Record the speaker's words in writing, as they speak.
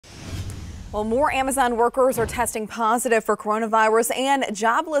Well, more Amazon workers are testing positive for coronavirus, and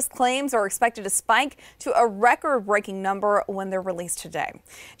jobless claims are expected to spike to a record-breaking number when they're released today.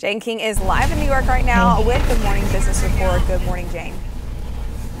 Jane King is live in New York right now with the Morning Business Report. Good morning, Jane.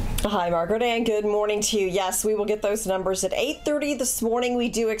 Hi, Margaret, and good morning to you. Yes, we will get those numbers at 8:30 this morning. We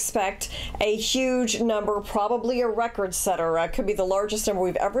do expect a huge number, probably a record setter. Could be the largest number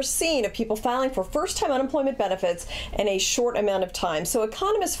we've ever seen of people filing for first-time unemployment benefits in a short amount of time. So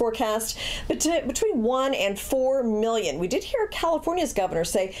economists forecast between 1 and 4 million. We did hear California's governor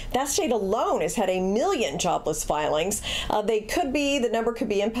say that state alone has had 1 million jobless filings. The number could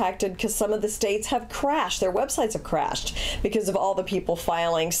be impacted because some of the states have crashed. Their websites have crashed because of all the people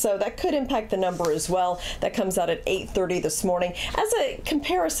filing. So that could impact the number as well. That comes out at 8:30 this morning. As a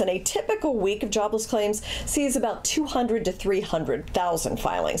comparison, a typical week of jobless claims sees about 200 to 300,000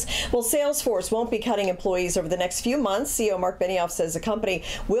 filings. Well, Salesforce won't be cutting employees over the next few months. CEO Mark Benioff says the company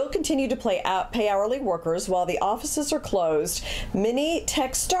will continue to pay hourly workers while the offices are closed. Many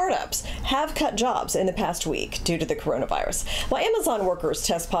tech startups have cut jobs in the past week due to the coronavirus. Well, Amazon workers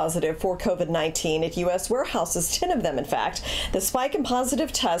test positive for COVID-19 at U.S. warehouses, 10 of them in fact. The spike in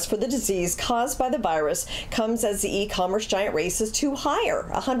positive tests for the disease caused by the virus comes as the e-commerce giant races to hire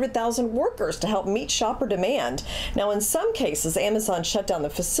 100,000 workers to help meet shopper demand. Now, in some cases, Amazon shut down the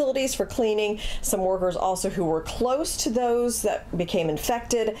facilities for cleaning. Some workers also who were close to those that became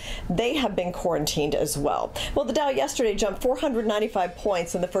infected, they have been quarantined as well. Well, the Dow yesterday jumped 495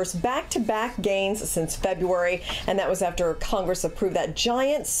 points in the first back-to-back gains since February, and that was after Congress approved that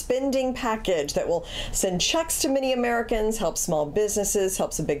giant spending package that will send checks to many Americans, help small businesses,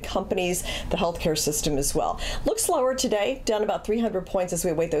 help some big companies, the healthcare system as well. Looks lower today, down about 300 points as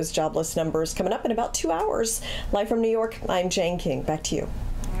we await those jobless numbers coming up in about 2 hours. Live from New York, I'm Jane King. Back to you.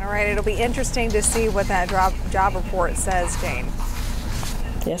 All right, it'll be interesting to see what that job report says, Jane.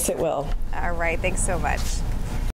 Yes, it will. All right, thanks so much.